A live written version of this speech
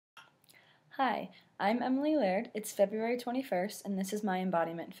Hi, I'm Emily Laird. It's February 21st, and this is my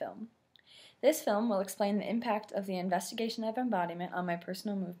embodiment film. This film will explain the impact of the investigation of embodiment on my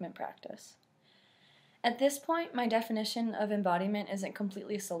personal movement practice. At this point, my definition of embodiment isn't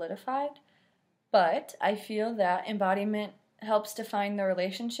completely solidified, but I feel that embodiment helps define the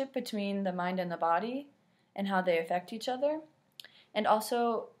relationship between the mind and the body and how they affect each other, and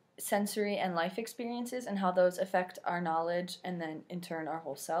also sensory and life experiences and how those affect our knowledge and then in turn our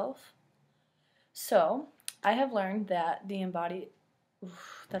whole self. So, I have learned that the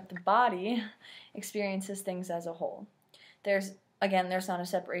body experiences things as a whole. There's not a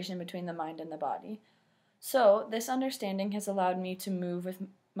separation between the mind and the body. So, this understanding has allowed me to move with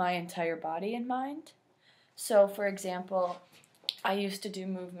my entire body in mind. So, for example, I used to do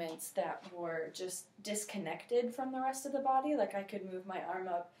movements that were just disconnected from the rest of the body, like I could move my arm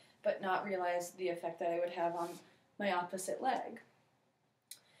up but not realize the effect that I would have on my opposite leg.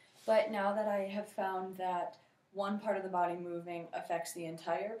 But now that I have found that one part of the body moving affects the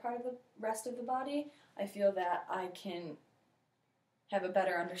entire part of the rest of the body, I feel that I can have a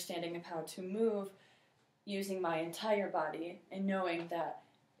better understanding of how to move using my entire body and knowing that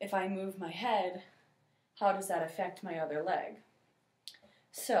if I move my head, how does that affect my other leg?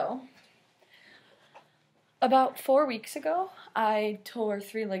 So, about 4 weeks ago, I tore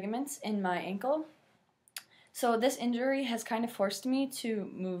 3 ligaments in my ankle. So this injury has kind of forced me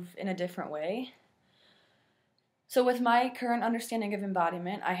to move in a different way. So with my current understanding of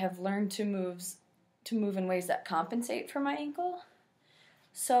embodiment, I have learned to move in ways that compensate for my ankle.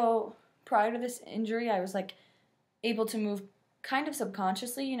 So prior to this injury, I was able to move kind of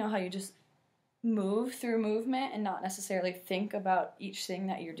subconsciously, you know how you just move through movement and not necessarily think about each thing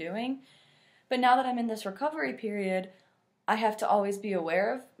that you're doing. But now that I'm in this recovery period, I have to always be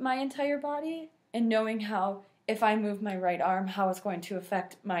aware of my entire body and knowing how, if I move my right arm, how it's going to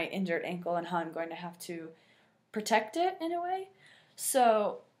affect my injured ankle and how I'm going to have to protect it in a way.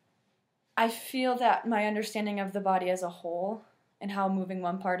 So I feel that my understanding of the body as a whole and how moving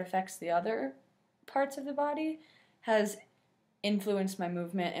one part affects the other parts of the body has influenced my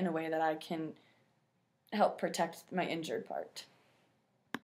movement in a way that I can help protect my injured part.